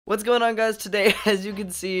What's going on, guys? Today, as you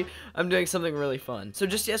can see, I'm doing something really fun. So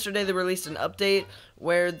just yesterday they released an update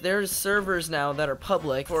where there's servers now that are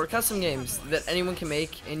public for custom games that anyone can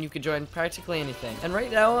make, and you can join practically anything. And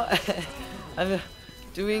right now I'm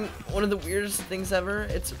doing one of the weirdest things ever.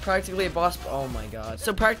 It's practically a boss. Oh my god.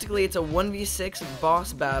 So practically it's a 1v6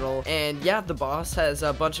 boss battle, and yeah, the boss has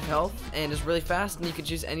a bunch of health and is really fast, and you can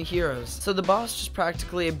choose any heroes. So the boss just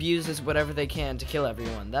practically abuses whatever they can to kill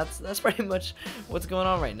everyone. That's pretty much what's going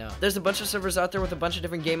on right now. There's a bunch of servers out there with a bunch of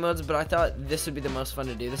different game modes, but I thought this would be the most fun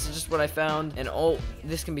to do. This is just what I found, and oh,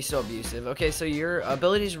 this can be so abusive. Okay, so your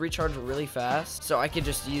abilities recharge really fast, so I could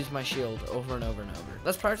just use my shield over and over and over.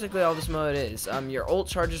 That's practically all this mode is. Your ult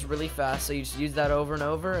charges really fast, so you just use that over and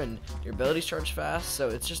over, and your abilities charge fast, so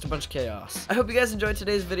it's just a bunch of chaos. I hope you guys enjoyed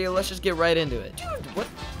today's video. Let's just get right into it. Dude,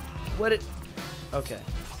 what okay,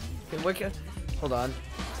 hold on.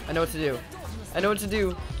 I know what to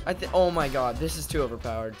do. Oh my god, this is too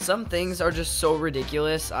overpowered. Some things are just so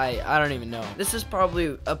ridiculous, I don't even know. This is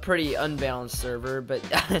probably a pretty unbalanced server, but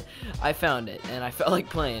I found it, and I felt like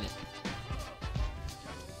playing it.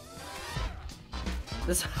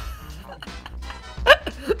 This...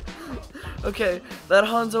 Okay, that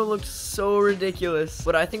Hanzo looked so ridiculous.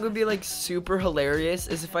 What I think would be like super hilarious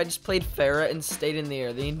is if I just played Farah and stayed in the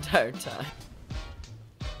air the entire time.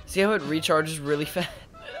 See how it recharges really fast?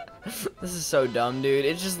 This is so dumb, dude.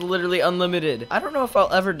 It's just literally unlimited. I don't know if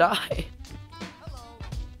I'll ever die.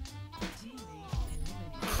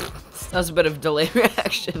 That was a bit of delayed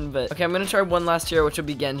reaction, but okay, I'm gonna try one last hero, which will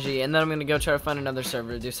be Genji, and then I'm gonna go try to find another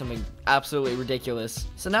server to do something absolutely ridiculous.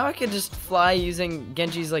 So now I can just fly using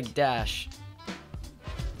Genji's like dash.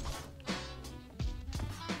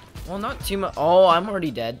 Well, not too much. Oh, I'm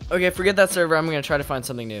already dead. Okay, forget that server. I'm gonna try to find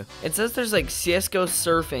something new. It says there's like CS:GO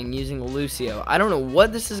surfing using Lucio. I don't know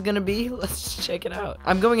what this is gonna be. Let's check it out.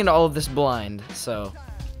 I'm going into all of this blind, so.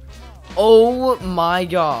 Oh my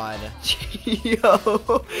god.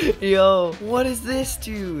 Yo, what is this,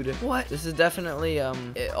 dude? What? This is definitely,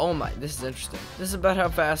 oh my, this is interesting. This is about how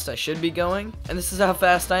fast I should be going, and this is how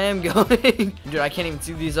fast I am going. Dude, I can't even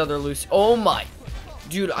see these other loose. Oh my.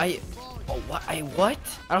 Dude, what?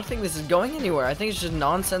 I don't think this is going anywhere. I think it's just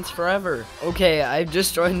nonsense forever. Okay, I've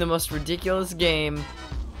just joined the most ridiculous game.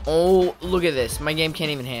 Oh, look at this. My game can't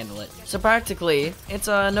even handle it. So practically, it's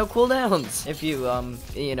no cooldowns, if you,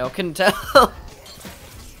 you know, couldn't tell.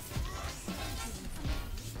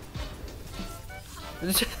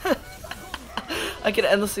 I could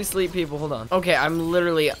endlessly sleep people. Hold on. Okay, I'm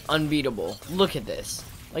literally unbeatable. Look at this.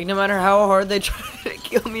 Like, no matter how hard they try to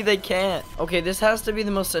kill me, they can't. Okay, this has to be the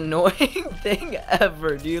most annoying thing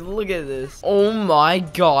ever, dude. Look at this. Oh my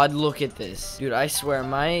god, look at this. Dude, I swear,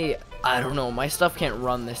 I don't know, my stuff can't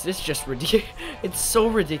run this. It's just ridiculous. It's so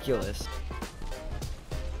ridiculous.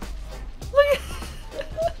 Look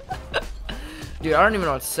at dude, I don't even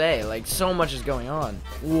know what to say. Like, so much is going on.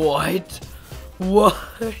 What?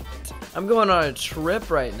 I'm going on a trip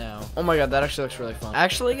right now. Oh my god, that actually looks really fun.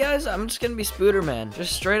 Actually, guys, I'm just gonna be Spooderman.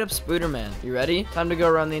 Just straight up Spooderman. You ready? Time to go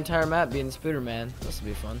around the entire map being Spooderman. This will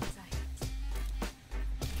be fun.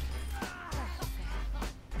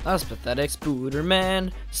 That was pathetic.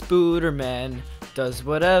 Spooderman does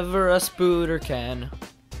whatever a spooder can.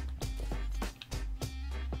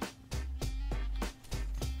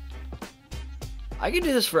 I could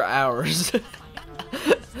do this for hours.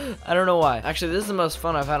 I don't know why. Actually, this is the most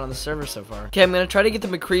fun I've had on the server so far. Okay, I'm gonna try to get the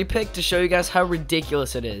McCree pick to show you guys how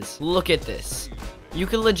ridiculous it is. Look at this. You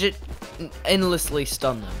can legit endlessly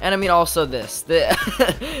stun them. And I mean also this.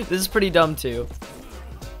 This is pretty dumb too.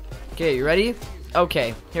 Okay, you ready?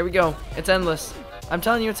 Okay, here we go. It's endless. I'm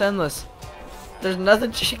telling you, it's endless. There's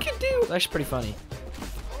nothing she can do. It's actually pretty funny.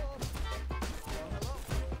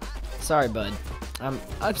 Sorry, bud.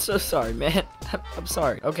 I'm so sorry, man. I'm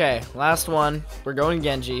sorry. Okay, last one. We're going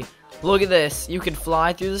Genji. Look at this. You can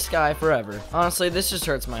fly through the sky forever. Honestly, this just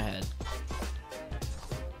hurts my head.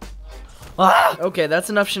 Ah! Okay, that's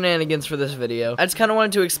enough shenanigans for this video. I just kind of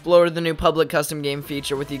wanted to explore the new public custom game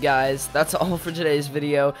feature with you guys. That's all for today's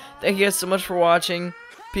video. Thank you guys so much for watching.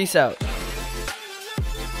 Peace out.